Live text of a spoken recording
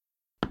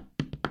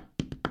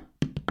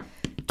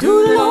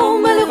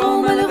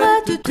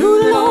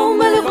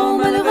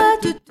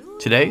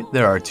Today,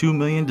 there are 2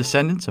 million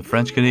descendants of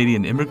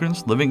French-Canadian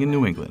immigrants living in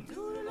New England.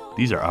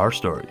 These are our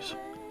stories.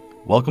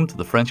 Welcome to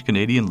the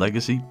French-Canadian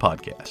Legacy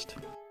Podcast.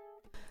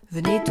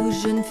 Venez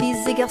tous jeunes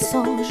filles et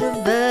garçons, je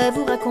vais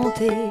vous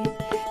raconter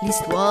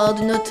l'histoire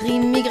de notre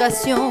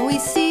immigration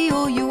ici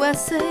au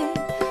USA,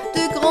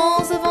 de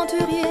grands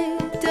aventuriers,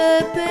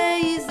 de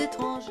pays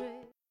étrangers.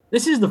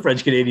 This is the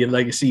French-Canadian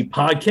Legacy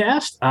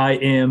Podcast. I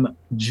am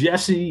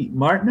Jesse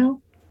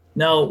Martineau.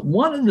 Now,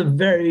 one of the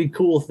very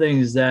cool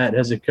things that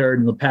has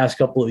occurred in the past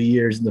couple of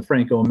years in the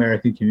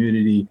Franco-American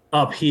community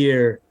up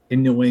here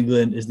in New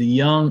England is the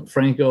Young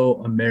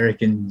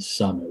Franco-American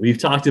Summit. We've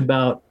talked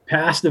about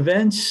past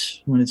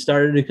events when it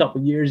started a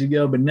couple of years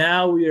ago, but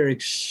now we are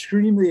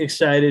extremely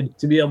excited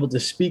to be able to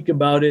speak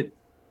about it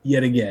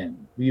yet again.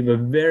 We have a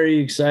very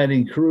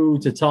exciting crew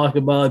to talk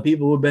about,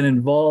 people who have been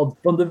involved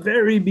from the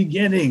very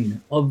beginning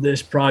of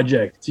this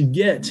project to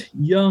get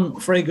young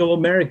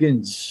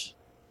Franco-Americans,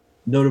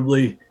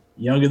 notably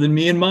younger than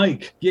me and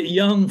Mike, get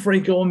young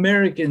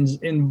Franco-Americans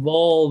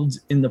involved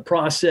in the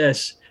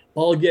process,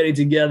 all getting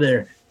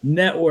together,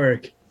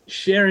 network,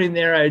 sharing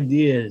their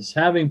ideas,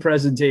 having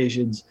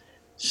presentations.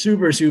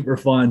 Super, super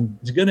fun.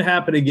 It's going to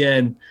happen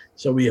again.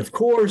 So we, of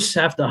course,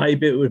 have to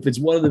hype it if it's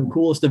one of the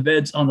coolest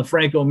events on the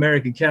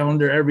Franco-American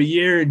calendar every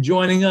year.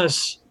 Joining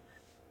us,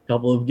 a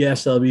couple of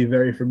guests that'll be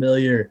very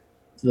familiar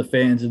to the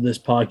fans of this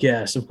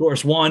podcast. Of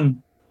course,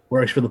 one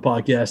works for the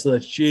podcast, so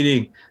that's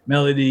cheating.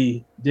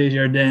 Melody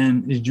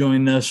Desjardins is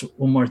joining us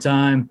one more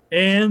time.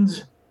 And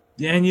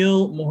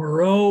Daniel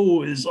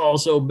Moreau is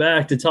also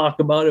back to talk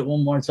about it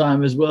one more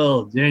time as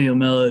well. Daniel,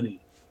 Melody,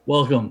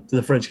 welcome to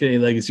the French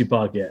Canadian Legacy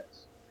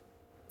Podcast.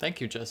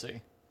 Thank you,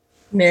 Jesse.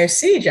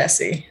 Merci,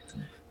 Jesse.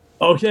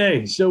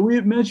 Okay, so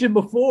we've mentioned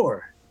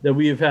before that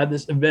we have had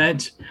this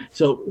event.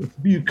 So if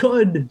you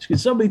could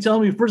somebody tell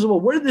me, first of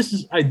all, where did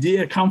this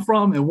idea come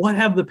from and what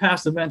have the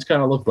past events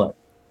kind of looked like?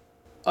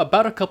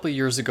 About a couple of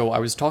years ago, I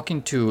was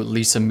talking to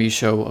Lisa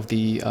Michaud of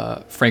the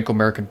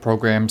Franco-American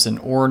programs in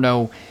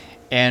Orono,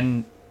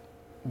 and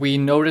we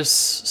notice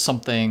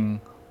something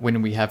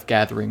when we have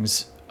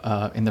gatherings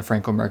in the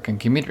Franco-American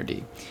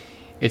community.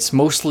 It's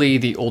mostly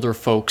the older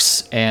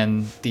folks,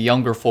 and the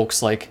younger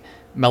folks like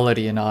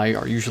Melody and I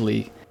are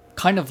usually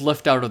kind of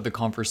left out of the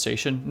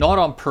conversation, not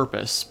on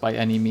purpose by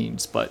any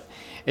means, but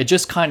it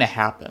just kind of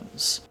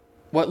happens.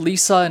 What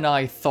Lisa and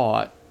I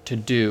thought to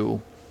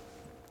do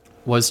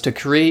was to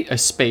create a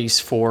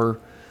space for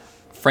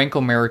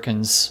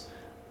Franco-Americans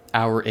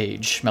our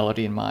age,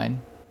 Melody and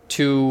mine,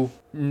 to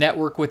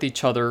network with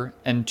each other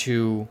and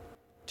to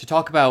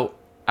talk about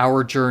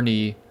our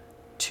journey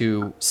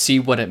to see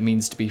what it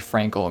means to be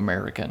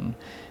Franco-American.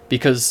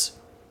 Because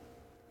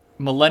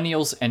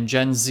millennials and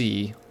Gen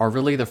Z are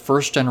really the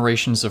first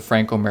generations of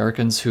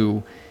Franco-Americans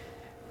who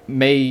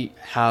may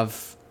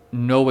have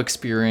no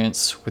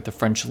experience with the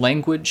French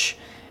language,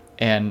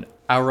 and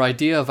our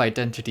idea of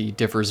identity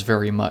differs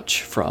very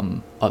much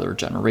from other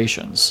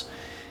generations.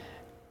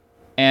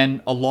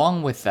 And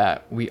along with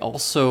that, we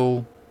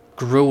also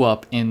grew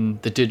up in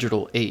the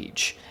digital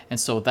age. And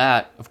so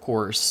that, of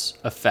course,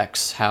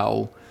 affects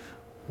how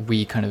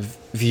we kind of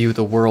view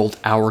the world,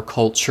 our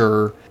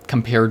culture,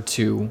 compared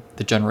to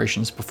the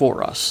generations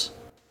before us.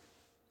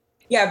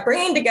 Yeah,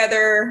 bringing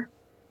together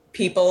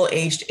people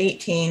aged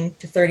 18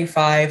 to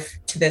 35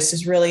 to this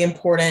is really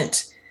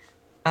important.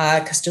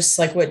 Because just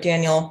like what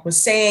Daniel was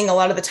saying, a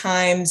lot of the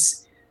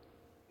times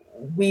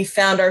we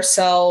found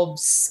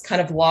ourselves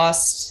kind of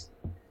lost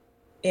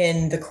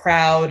in the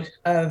crowd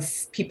of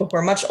people who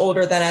are much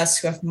older than us,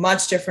 who have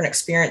much different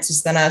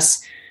experiences than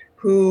us,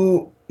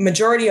 who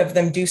majority of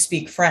them do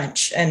speak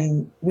French.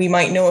 And we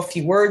might know a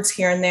few words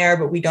here and there,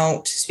 but we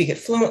don't speak it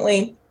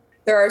fluently.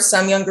 There are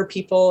some younger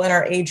people in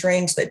our age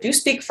range that do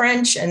speak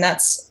French, and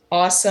that's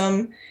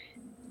awesome.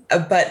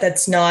 But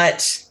that's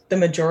not the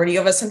majority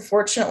of us,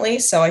 unfortunately.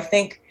 So I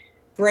think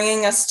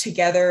bringing us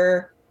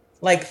together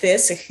like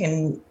this, it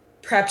can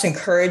perhaps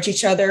encourage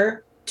each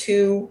other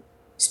to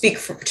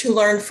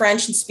learn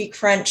French and speak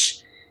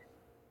French,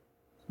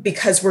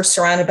 because we're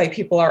surrounded by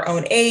people our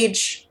own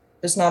age.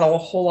 There's not a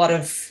whole lot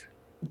of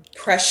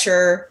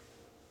pressure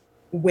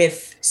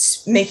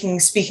with making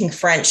speaking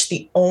French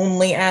the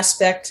only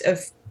aspect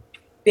of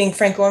being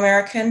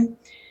Franco-American.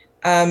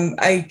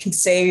 I can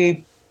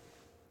say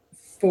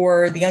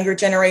for the younger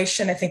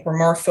generation, I think we're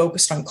more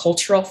focused on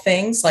cultural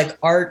things like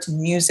art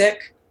and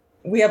music.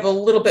 We have a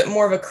little bit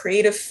more of a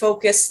creative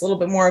focus, a little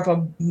bit more of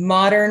a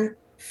modern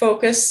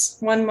focus,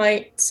 one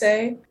might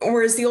say.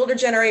 Whereas the older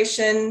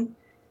generation,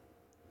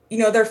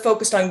 they're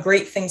focused on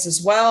great things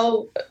as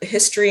well,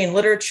 history and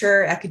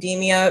literature,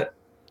 academia,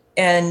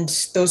 and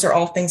those are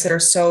all things that are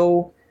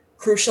so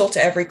crucial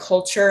to every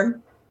culture.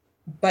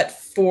 But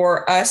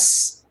for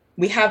us,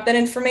 we have that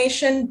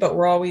information, but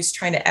we're always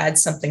trying to add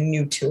something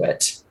new to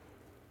it.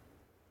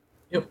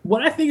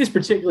 What I think is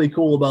particularly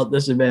cool about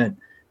this event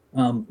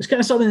is kind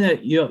of something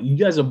that you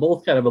guys have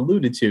both kind of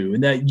alluded to,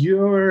 and that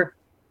your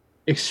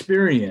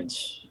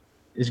experience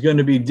is going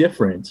to be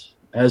different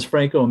as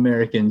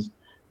Franco-Americans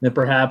than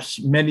perhaps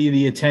many of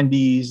the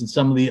attendees and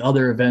some of the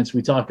other events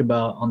we talk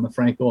about on the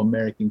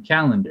Franco-American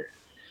calendar.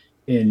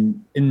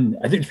 And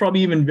I think it's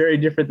probably even very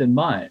different than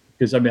mine,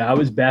 because I mean, I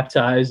was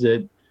baptized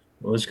at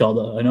what was called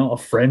a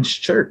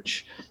French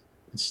church.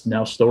 It's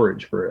now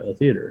storage for a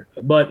theater,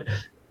 but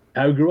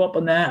I grew up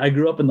on that. I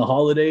grew up in the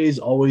holidays,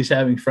 always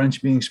having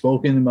French being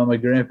spoken by my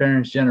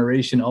grandparents'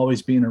 generation,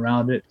 always being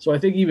around it. So I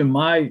think even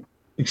my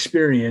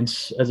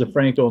experience as a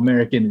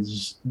Franco-American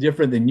is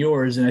different than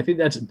yours. And I think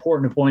that's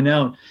important to point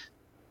out,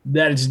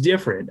 that it's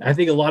different. I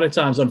think a lot of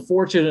times,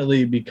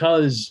 unfortunately,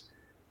 because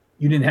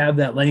you didn't have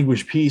that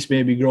language piece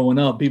maybe growing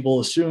up, people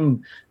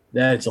assume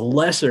that it's a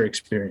lesser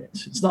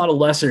experience. It's not a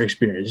lesser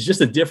experience. It's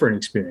just a different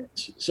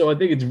experience. So I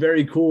think it's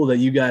very cool that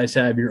you guys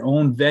have your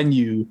own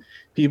venue,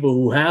 people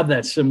who have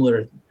that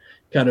similar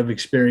kind of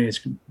experience,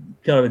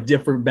 kind of a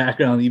different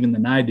background even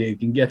than I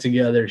did, can get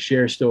together,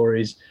 share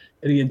stories,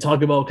 and again,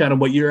 talk about kind of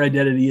what your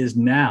identity is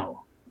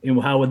now and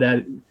how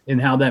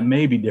that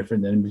may be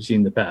different than we've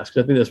seen in the past.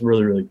 Because I think that's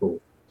really, really cool.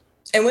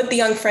 And with the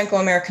Young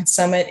Franco-American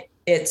Summit,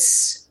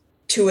 it's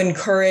to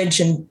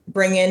encourage and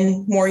bring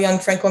in more young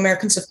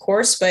Franco-Americans, of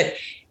course, but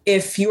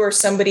if you are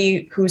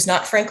somebody who's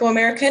not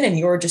Franco-American and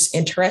you're just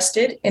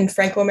interested in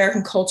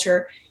Franco-American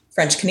culture,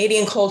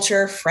 French-Canadian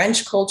culture,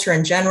 French culture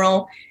in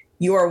general,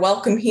 you are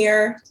welcome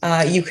here.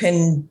 You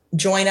can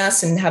join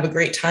us and have a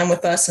great time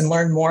with us and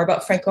learn more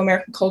about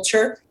Franco-American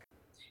culture.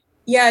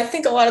 Yeah, I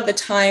think a lot of the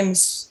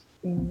times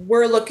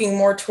we're looking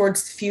more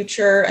towards the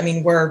future. I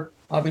mean, we're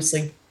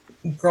obviously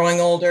growing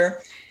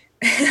older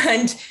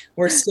and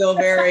we're still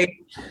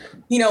very,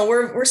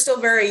 we're still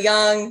very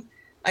young.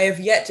 I have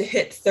yet to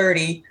hit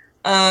 30.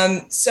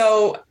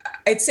 So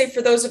I'd say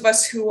for those of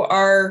us who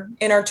are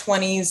in our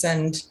 20s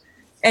and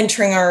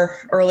entering our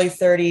early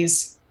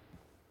 30s,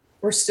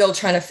 we're still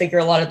trying to figure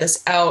a lot of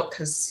this out,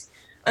 because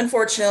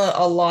unfortunately,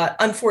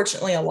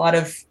 a lot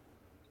of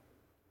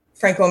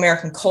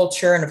Franco-American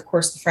culture and of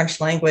course the French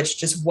language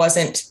just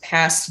wasn't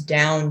passed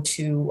down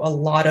to a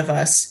lot of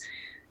us.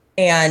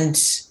 And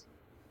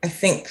I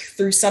think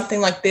through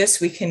something like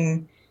this, we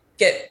can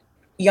get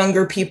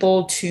younger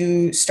people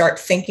to start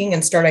thinking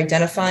and start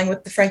identifying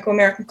with the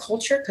Franco-American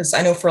culture. Because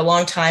I know for a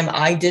long time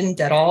I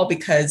didn't at all,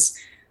 because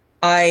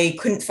I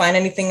couldn't find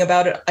anything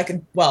about it. I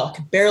could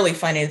barely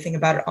find anything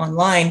about it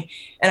online.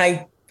 And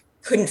I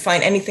couldn't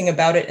find anything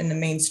about it in the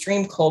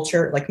mainstream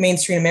culture, like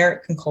mainstream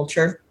American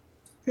culture,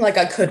 like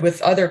I could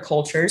with other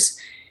cultures.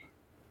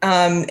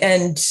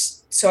 And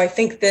so I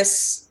think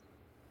this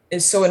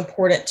is so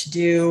important to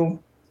do,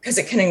 because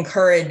it can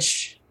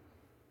encourage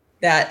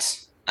that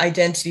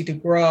identity to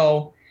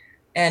grow,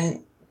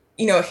 and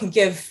it can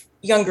give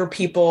younger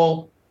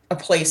people a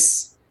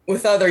place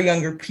with other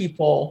younger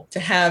people to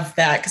have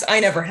that, because I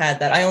never had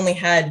that. I only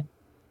had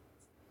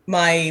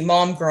my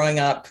mom growing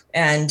up,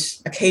 and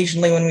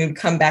occasionally when we would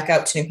come back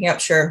out to New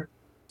Hampshire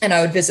and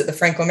I would visit the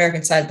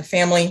Franco-American side of the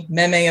family,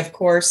 Meme, of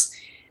course,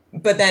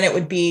 but then it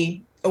would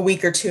be a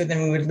week or two,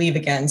 then we would leave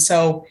again.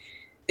 So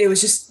it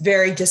was just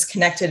very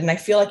disconnected. And I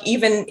feel like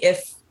even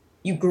if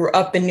you grew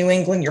up in New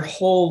England your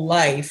whole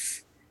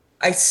life,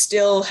 I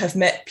still have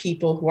met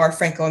people who are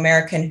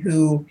Franco-American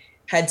who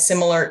had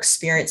similar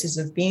experiences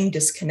of being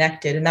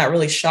disconnected. And that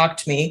really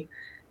shocked me,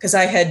 because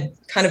I had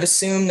kind of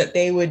assumed that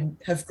they would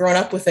have grown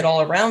up with it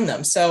all around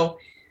them. So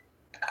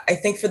I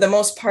think for the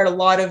most part, a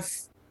lot of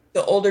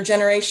the older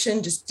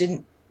generation just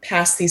didn't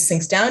pass these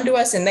things down to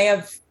us. And they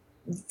have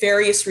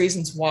various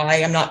reasons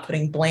why. I'm not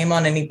putting blame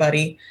on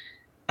anybody.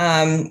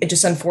 It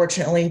just,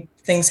 unfortunately,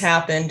 things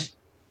happened.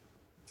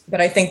 But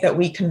I think that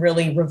we can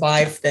really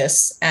revive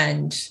this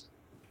and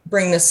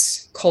bring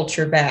this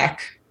culture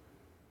back.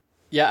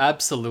 Yeah,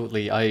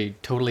 absolutely. I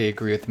totally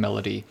agree with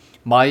Melody.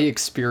 My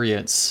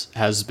experience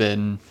has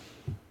been,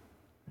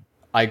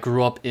 I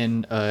grew up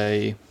in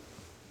a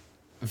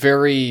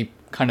very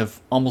kind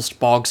of almost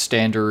bog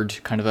standard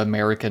kind of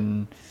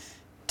American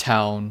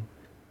town.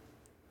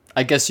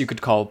 I guess you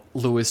could call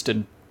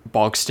Lewiston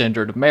bog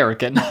standard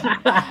American.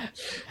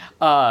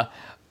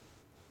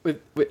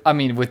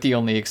 With the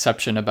only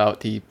exception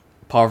about the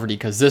poverty,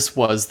 because this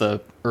was the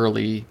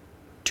early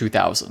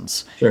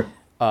 2000s. Sure.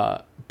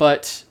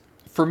 But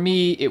for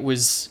me, it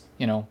was,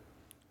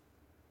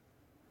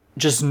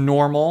 just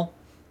normal,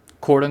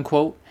 quote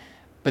unquote.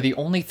 But the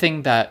only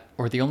things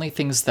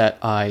that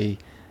I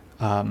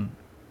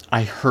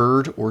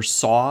heard or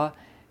saw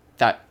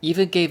that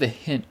even gave a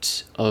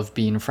hint of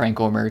being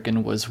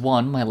Franco-American was,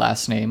 1, my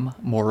last name,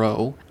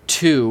 Moreau.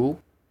 2,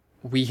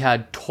 we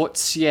had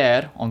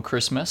tourtière on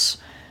Christmas.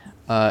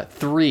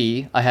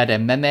 3, I had a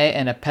meme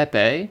and a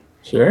pepe.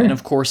 Sure. And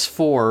of course,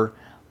 4,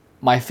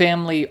 my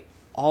family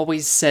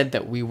always said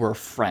that we were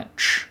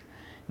French.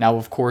 Now,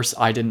 of course,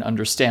 I didn't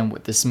understand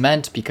what this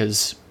meant,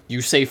 because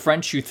you say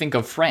French, you think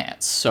of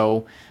France.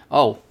 So,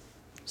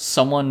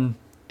 someone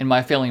in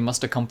my family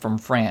must have come from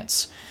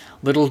France.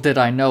 Little did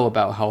I know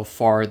about how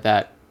far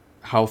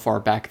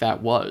back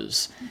that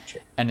was.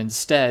 Sure. And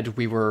instead,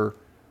 we were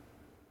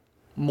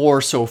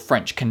more so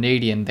French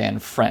Canadian than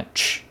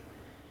French.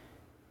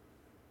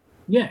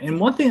 Yeah, and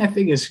one thing I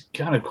think is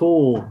kind of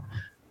cool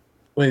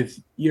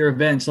with your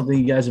event, something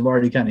you guys have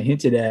already kind of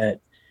hinted at,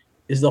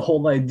 is the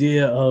whole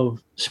idea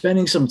of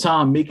spending some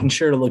time making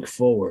sure to look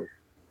forward.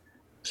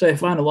 So I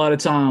find a lot of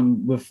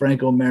time with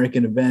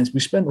Franco-American events, we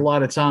spend a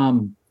lot of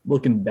time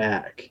looking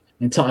back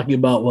and talking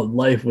about what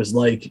life was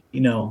like,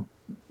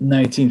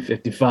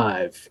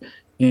 1955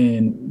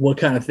 and what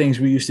kind of things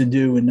we used to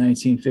do in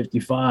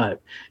 1955.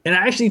 And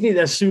I actually think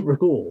that's super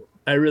cool.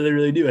 I really,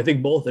 really do. I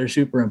think both are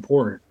super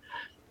important.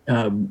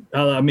 I've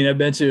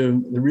been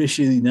to the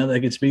Richelieu, now that I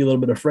can speak a little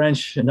bit of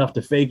French enough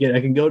to fake it.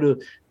 I can go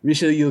to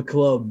Richelieu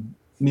Club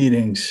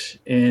meetings,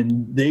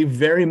 and they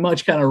very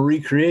much kind of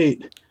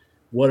recreate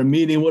what a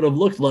meeting would have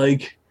looked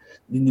like,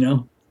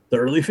 the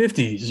early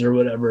 50s or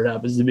whatever it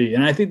happens to be.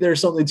 And I think there's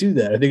something to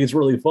that. I think it's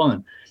really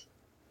fun.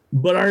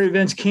 But our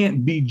events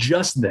can't be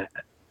just that.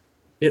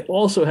 It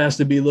also has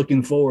to be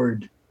looking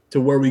forward to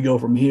where we go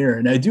from here.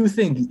 And I do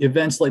think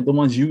events like the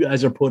ones you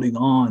guys are putting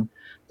on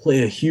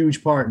play a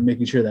huge part in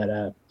making sure that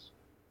happens.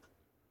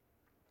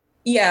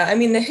 Yeah, I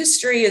mean, the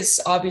history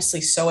is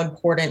obviously so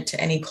important to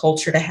any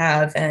culture to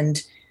have.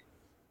 And,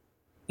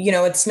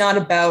 it's not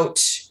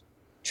about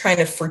trying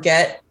to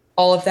forget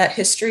all of that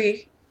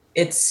history.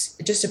 It's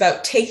just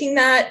about taking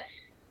that,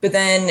 but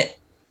then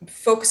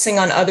focusing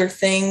on other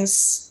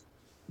things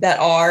that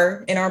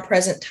are in our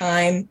present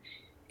time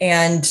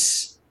and,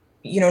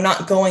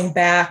 not going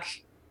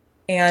back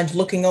and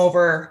looking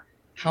over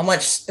how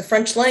much the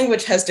French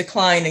language has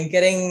declined and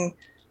getting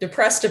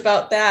depressed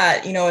about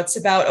that. It's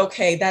about,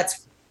 okay,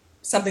 that's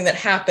something that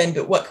happened,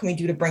 but what can we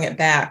do to bring it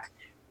back?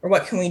 Or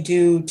what can we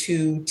do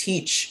to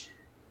teach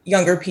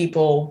younger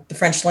people the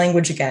French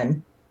language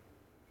again?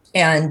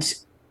 And,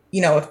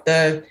 if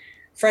the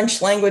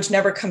French language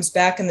never comes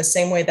back in the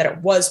same way that it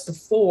was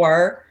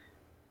before,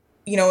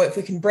 if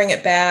we can bring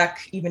it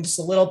back even just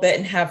a little bit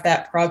and have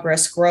that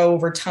progress grow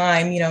over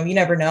time, you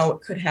never know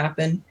what could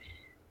happen.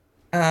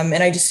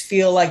 And I just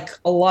feel like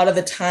a lot of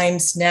the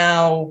times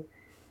now,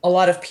 a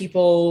lot of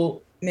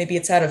people, maybe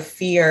it's out of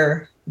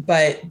fear,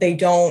 but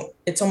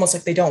it's almost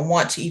like they don't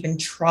want to even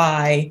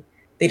try.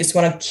 They just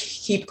want to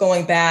keep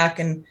going back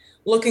and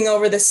looking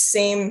over the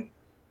same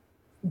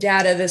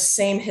data, the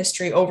same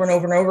history over and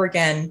over and over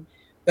again.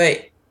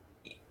 But,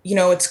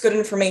 it's good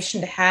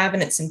information to have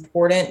and it's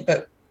important,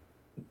 but,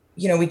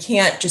 we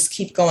can't just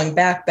keep going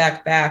back.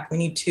 We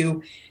need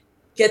to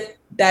get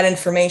that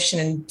information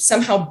and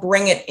somehow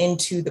bring it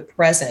into the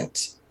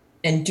present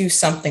and do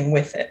something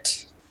with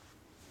it.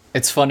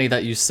 It's funny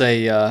that you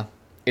say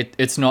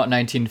it's not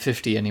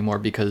 1950 anymore,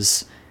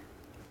 because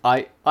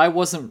I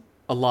wasn't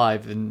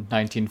alive in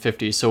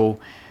 1950, so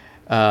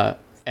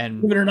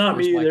and believe it or not,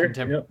 me either.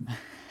 Yep.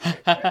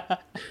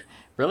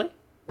 Really?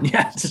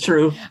 Yeah, it's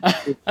true.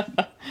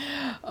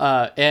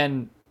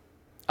 And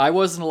I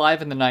wasn't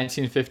alive in the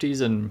 1950s,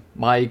 and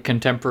my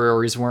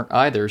contemporaries weren't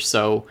either.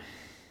 So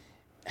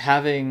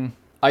I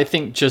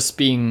think just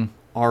being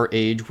our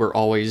age, we're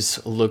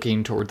always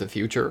looking toward the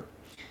future.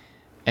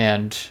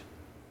 And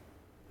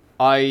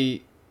I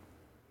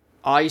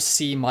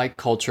see my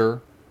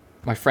culture,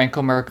 my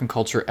Franco-American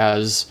culture,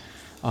 as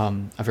a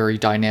very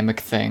dynamic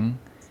thing,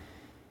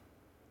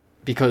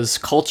 because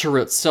culture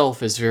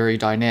itself is very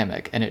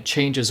dynamic and it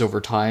changes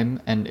over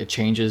time and it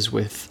changes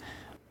with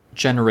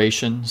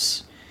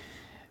generations.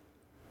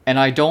 And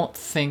I don't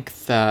think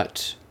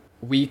that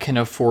we can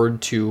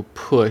afford to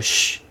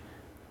push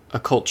a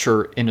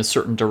culture in a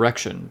certain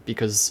direction,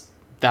 because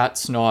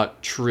that's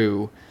not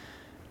true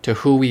to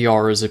who we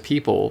are as a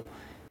people.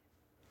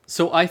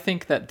 So I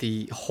think that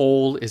the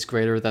whole is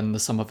greater than the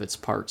sum of its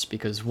parts,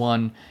 because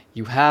one,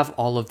 you have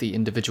all of the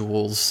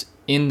individuals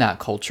in that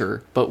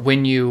culture, but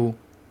when you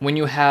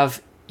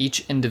have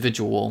each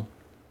individual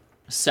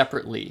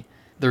separately,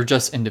 they're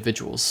just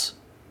individuals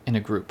in a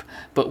group.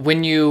 But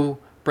when you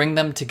bring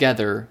them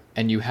together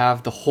and you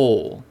have the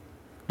whole,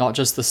 not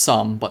just the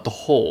sum, but the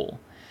whole,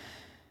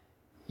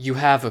 you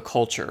have a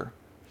culture.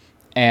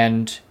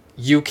 And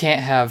you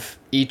can't have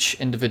each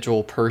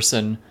individual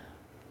person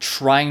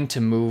trying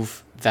to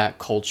move that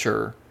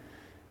culture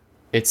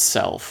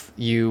itself.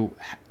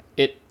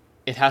 It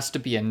has to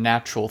be a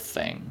natural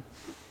thing.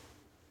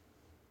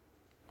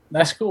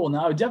 That's cool.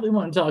 Now, I definitely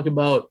want to talk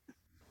about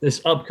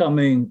this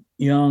upcoming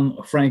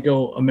Young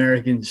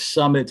Franco-American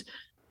Summit,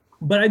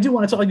 but I do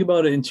want to talk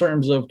about it in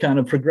terms of kind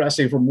of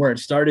progressing from where it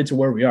started to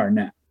where we are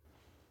now.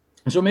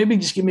 So maybe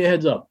just give me a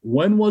heads up.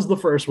 When was the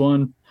first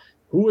one?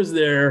 Who was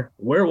there?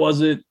 Where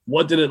was it?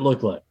 What did it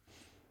look like?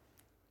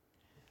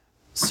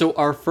 So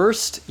our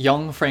first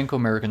Young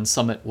Franco-American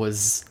Summit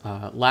was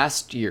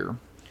last year,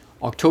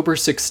 October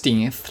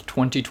 16th,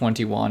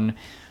 2021,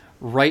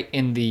 right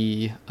in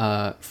the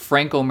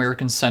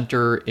Franco-American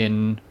Center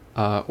in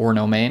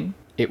Orono, Maine.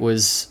 It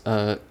was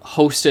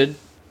hosted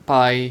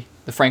by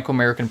the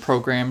Franco-American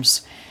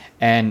programs,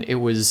 and it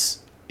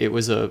was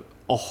a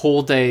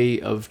whole day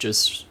of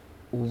just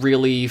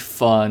really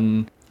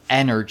fun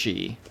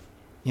energy.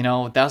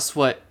 That's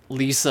what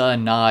Lisa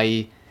and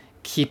I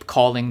keep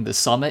calling the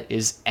summit,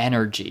 is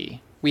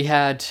energy. We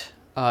had,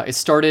 it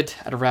started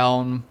at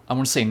around, I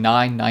want to say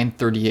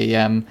 9:30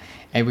 a.m.,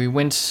 and we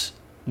went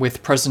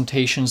with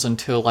presentations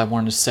until, I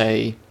want to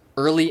say,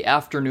 early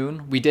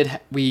afternoon.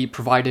 We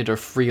provided a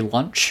free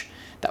lunch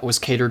that was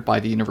catered by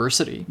the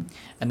university.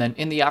 And then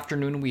in the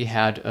afternoon, we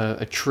had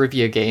a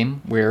trivia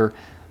game where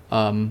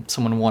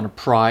someone won a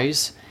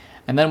prize.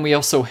 And then we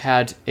also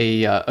had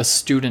a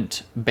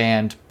student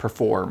band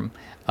perform.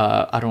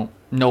 I don't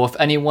know if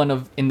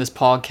anyone in this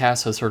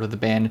podcast has heard of the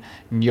band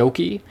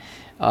Gnocchi.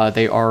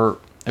 They are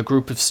a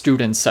group of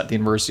students at the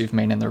University of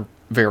Maine, and they're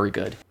very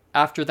good.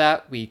 After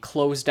that, we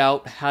closed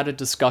out, had a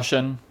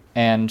discussion,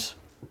 and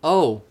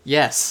oh,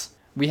 yes,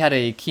 we had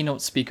a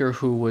keynote speaker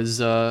who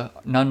was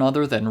none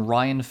other than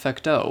Ryan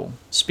Fecteau,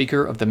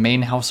 Speaker of the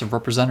Maine House of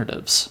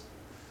Representatives.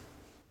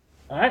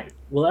 All right.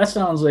 Well, that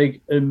sounds like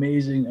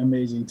amazing,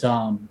 amazing,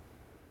 Tom.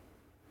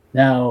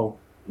 Now,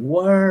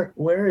 where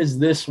is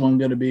this one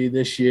going to be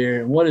this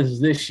year? And what is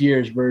this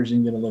year's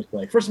version going to look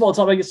like? First of all,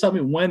 Tom, I guess tell me,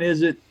 when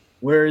is it?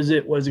 Where is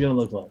it? What is it going to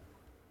look like?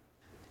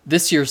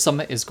 This year's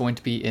summit is going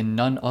to be in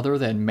none other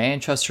than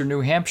Manchester,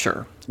 New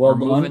Hampshire. Well We're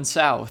done. moving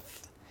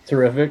south.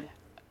 Terrific.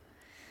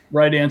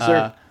 Right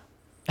answer.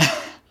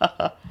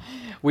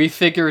 We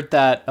figured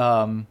that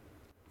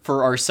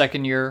for our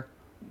second year,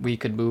 we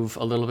could move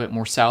a little bit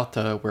more south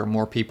to where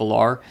more people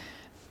are.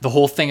 The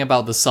whole thing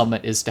about the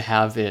summit is to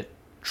have it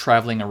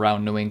traveling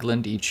around New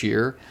England each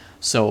year.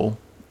 So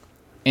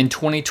in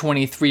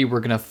 2023, we're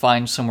going to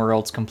find somewhere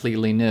else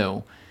completely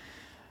new.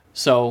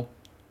 So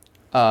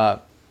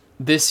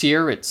this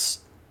year,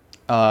 it's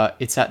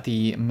at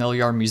the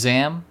Millyar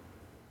Museum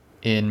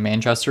in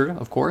Manchester,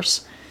 of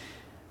course,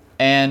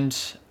 and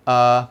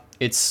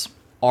it's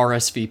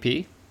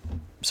RSVP.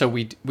 So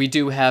we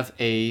do have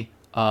a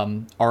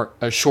short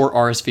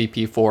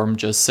RSVP form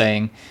just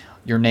saying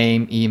your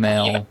name,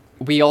 email.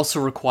 We also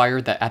require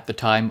that at the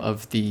time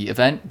of the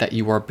event that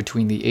you are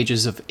between the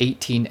ages of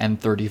 18 and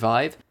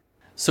 35.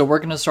 So we're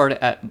going to start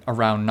at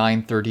around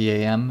 9:30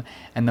 a.m.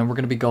 and then we're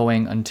going to be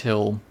going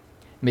until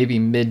maybe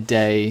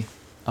midday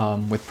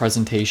with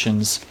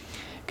presentations.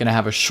 Going to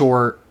have a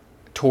short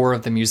tour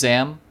of the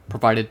museum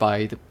provided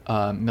by the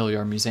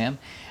Millyar Museum.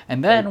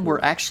 And then we're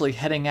actually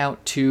heading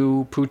out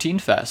to Poutine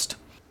Fest.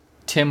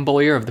 Tim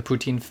Boyer of the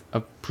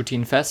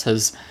Poutine Fest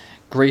has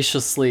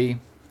graciously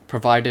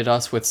provided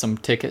us with some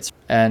tickets,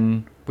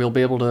 and we'll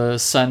be able to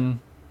send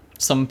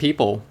some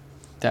people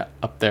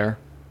up there.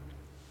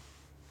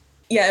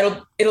 Yeah,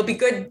 it'll be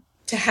good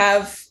to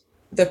have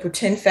the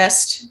Poutine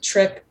Fest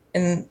trip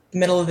in the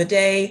middle of the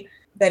day.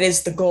 That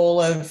is the goal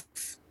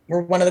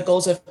one of the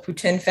goals of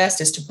Poutine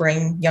Fest is to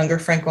bring younger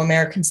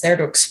Franco-Americans there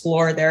to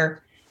explore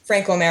their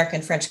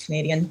Franco-American,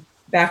 French-Canadian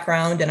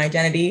background and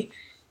identity,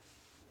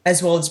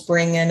 as well as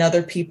bring in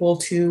other people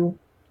to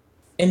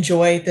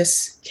enjoy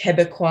this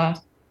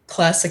Quebecois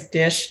classic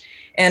dish.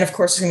 And of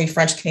course, there's going to be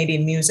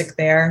French-Canadian music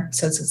there.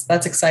 So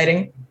that's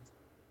exciting.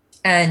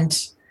 And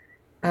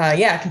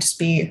it can just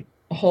be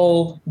a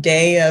whole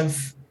day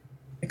of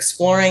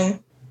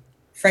exploring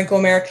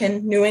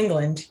Franco-American New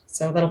England.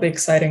 So that'll be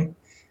exciting.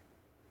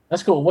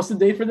 That's cool. What's the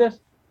date for this?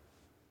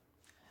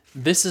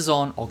 This is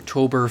on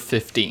October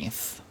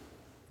 15th.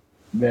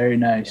 Very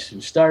nice. We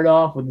start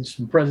off with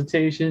some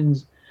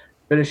presentations,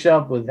 finish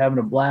up with having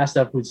a blast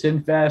up with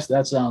Sinfest.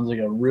 That sounds like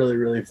a really,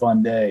 really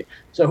fun day.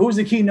 So who's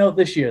the keynote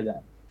this year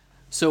then?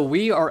 So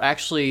we are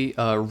actually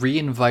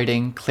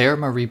re-inviting Claire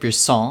Marie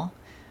Brisson.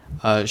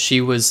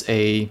 She was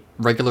a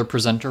regular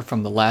presenter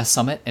from the last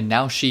summit, and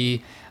now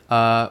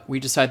we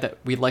decided that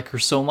we like her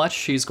so much,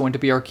 she's going to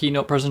be our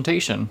keynote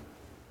presentation.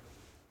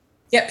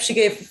 Yep, she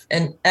gave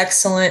an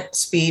excellent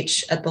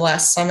speech at the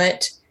last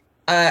summit.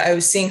 I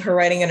was seeing her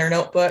writing in her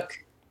notebook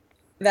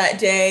that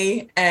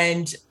day,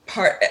 and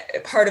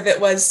part of it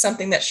was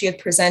something that she had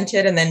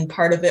presented, and then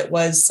part of it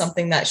was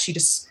something that she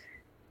just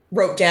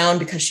wrote down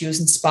because she was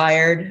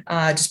inspired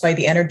just by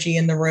the energy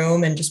in the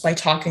room and just by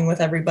talking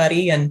with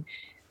everybody. And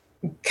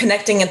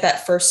connecting at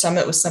that first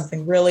summit was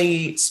something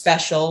really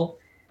special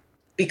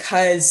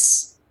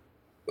because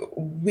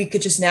we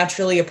could just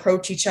naturally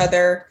approach each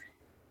other.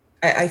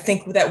 I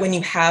think that when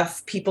you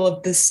have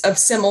people of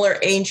similar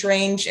age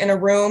range in a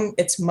room,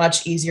 it's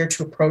much easier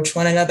to approach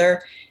one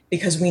another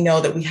because we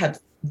know that we have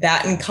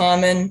that in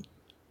common.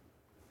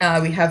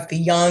 We have the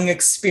young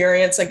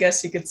experience, I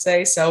guess you could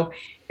say. So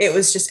it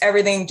was just,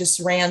 everything just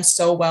ran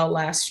so well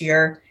last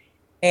year.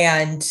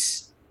 And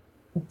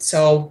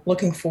so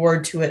looking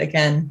forward to it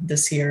again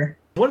this year.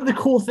 One of the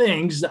cool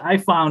things that I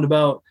found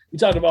about, you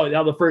talked about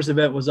how the first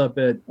event was up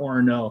at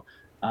Orono.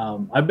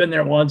 I've been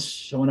there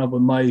once. I went up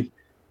with Mike.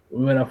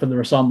 We went up for the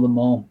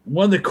Rassemblement.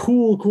 One of the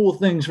cool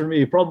things for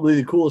me, probably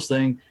the coolest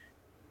thing,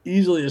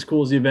 easily as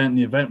cool as the event, and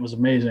the event was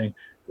amazing,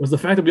 was the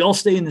fact that we all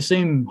stayed in the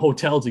same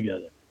hotel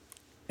together.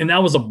 And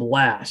that was a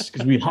blast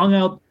because we hung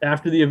out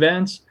after the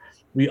events.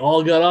 We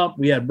all got up.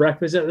 We had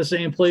breakfast at the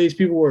same place.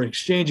 People were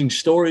exchanging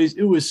stories.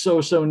 It was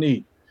so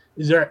neat.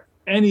 Is there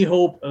any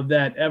hope of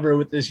that ever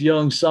with this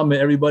young summit?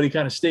 Everybody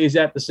kind of stays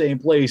at the same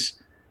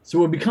place,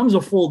 so it becomes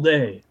a full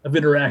day of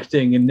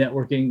interacting and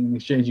networking and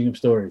exchanging of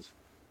stories.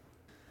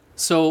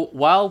 So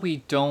while we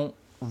don't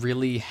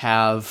really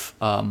have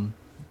a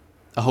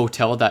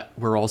hotel that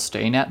we're all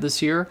staying at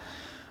this year,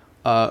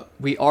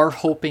 we are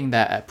hoping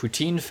that at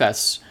Poutine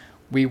Fest,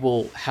 we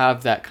will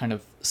have that kind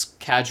of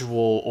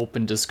casual,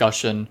 open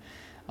discussion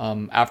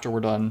after we're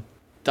done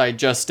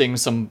digesting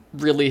some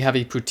really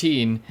heavy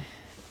poutine,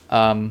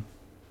 and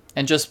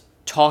just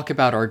talk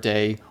about our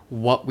day,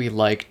 what we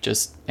like,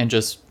 just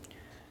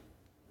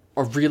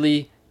a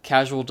really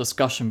casual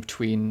discussion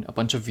between a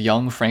bunch of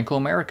young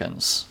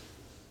Franco-Americans.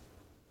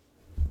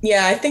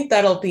 Yeah, I think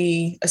that'll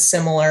be a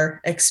similar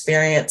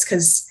experience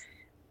because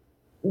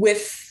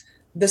with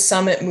the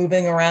summit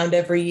moving around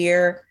every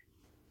year,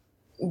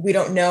 we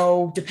don't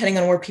know, depending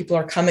on where people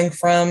are coming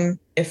from,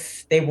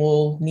 if they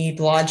will need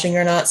lodging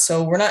or not.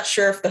 So we're not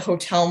sure if the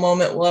hotel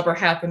moment will ever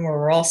happen where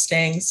we're all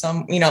staying at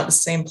the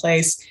same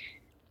place.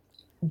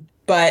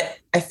 But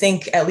I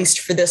think at least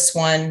for this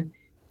one,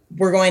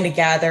 we're going to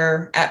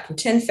gather at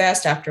Poutine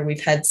Fest after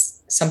we've had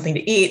something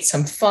to eat,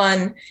 some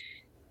fun.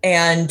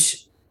 And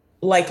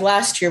like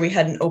last year, we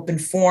had an open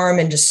forum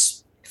and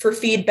just for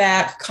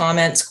feedback,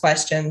 comments,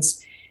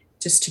 questions,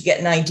 just to get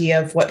an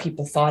idea of what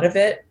people thought of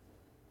the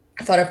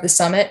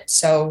summit.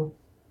 So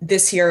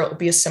this year it will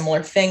be a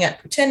similar thing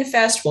at Poutine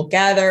Fest. We'll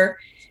gather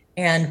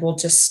and we'll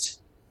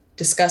just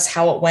discuss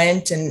how it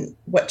went and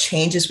what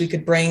changes we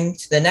could bring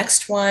to the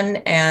next one,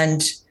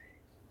 and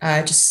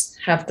just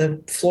have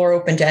the floor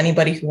open to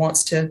anybody who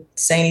wants to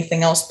say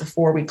anything else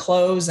before we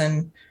close,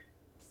 and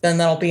then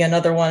that'll be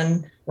another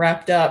one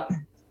wrapped up.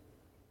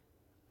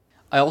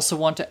 I also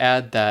want to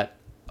add that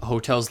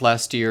hotels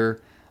last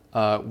year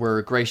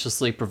were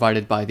graciously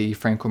provided by the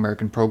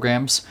Franco-American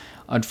programs.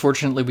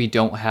 Unfortunately, we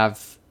don't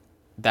have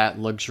that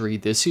luxury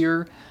this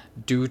year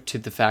due to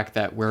the fact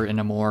that we're in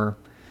a more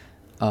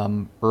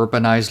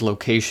urbanized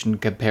location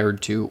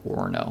compared to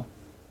Orono.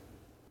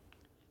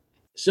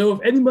 So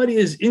if anybody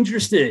is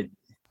interested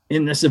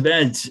in this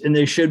event, and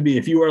they should be,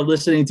 if you are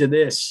listening to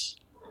this,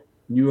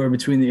 you are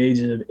between the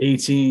ages of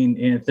 18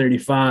 and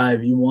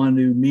 35, you want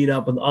to meet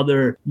up with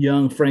other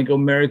young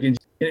Franco-Americans.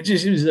 And it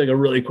just seems like a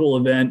really cool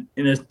event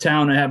in a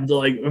town I happen to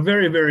like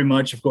very, very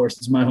much. Of course,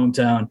 it's my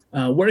hometown.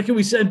 Where can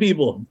we send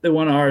people that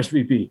want to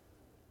RSVP?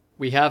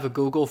 We have a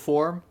Google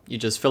form. You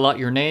just fill out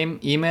your name,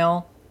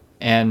 email,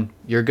 and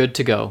you're good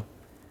to go.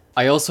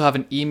 I also have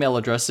an email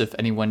address if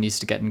anyone needs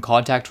to get in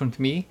contact with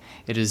me.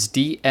 It is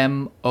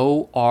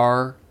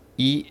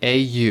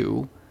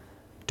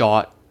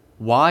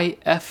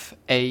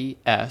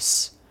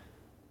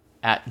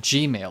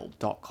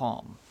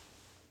dmoreau.yfas@gmail.com.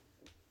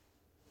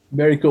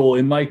 Very cool.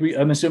 And Mike,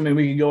 I'm assuming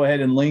we can go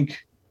ahead and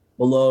link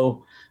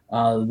below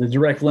the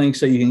direct link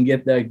so you can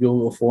get that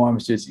Google form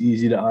so it's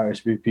easy to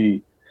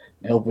RSVP.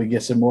 And hopefully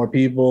get some more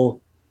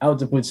people out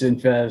to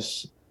Poutine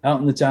Fest,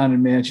 out in the town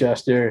in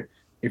Manchester.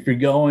 If you're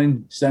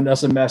going, send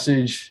us a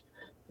message.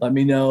 Let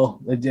me know.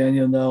 Let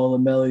Daniel know.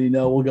 Let Melody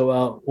know. We'll go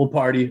out. We'll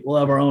party. We'll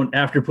have our own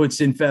after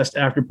Poutine Fest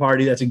after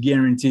party. That's a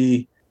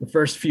guarantee. The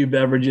first few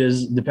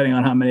beverages, depending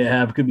on how many I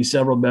have, could be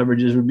several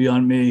beverages, would be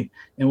on me.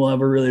 And we'll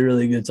have a really,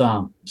 really good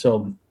time.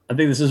 So I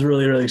think this is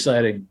really, really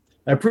exciting.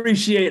 I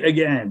appreciate,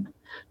 again,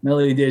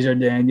 Melody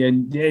Desjardins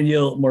and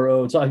Daniel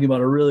Moreau talking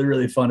about a really,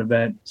 really fun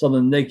event,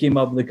 something they came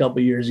up with a couple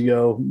of years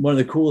ago. One of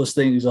the coolest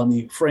things on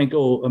the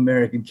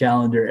Franco-American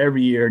calendar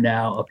every year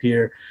now up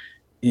here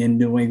in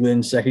New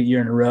England, second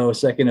year in a row,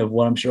 second of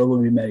what I'm sure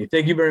will be many.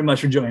 Thank you very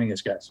much for joining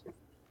us, guys.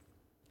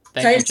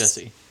 Thank you,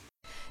 Jesse.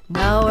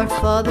 Now our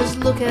fathers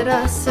look at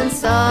us and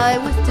sigh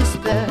with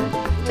despair,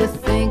 to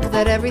think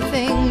that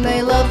everything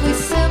they love we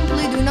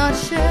simply do not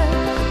share.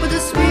 But the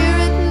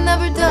spirit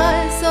never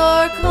dies,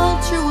 our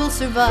culture will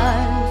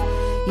survive.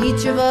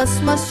 Each of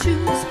us must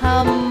choose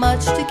how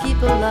much to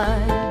keep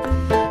alive.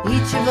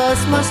 Each of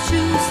us must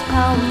choose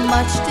how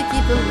much to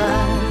keep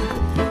alive.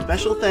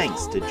 Special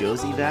thanks to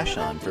Josie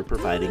Vachon for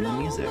providing the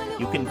music.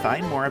 You can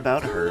find more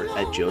about her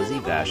at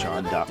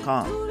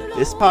josievachon.com.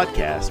 This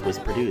podcast was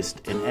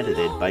produced and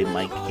edited by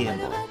Mike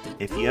Campbell.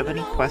 If you have any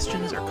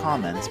questions or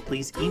comments,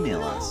 please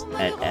email us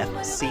at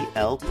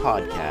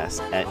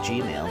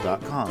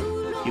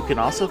fclpodcast@gmail.com. You can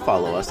also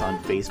follow us on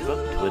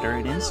Facebook, Twitter,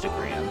 and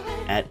Instagram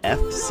at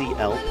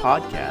FCL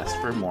Podcast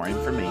for more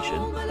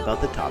information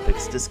about the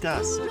topics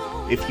discussed.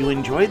 If you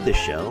enjoyed the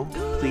show,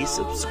 please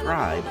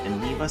subscribe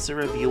and leave us a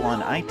review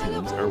on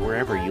iTunes or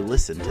wherever you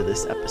listen to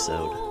this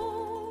episode.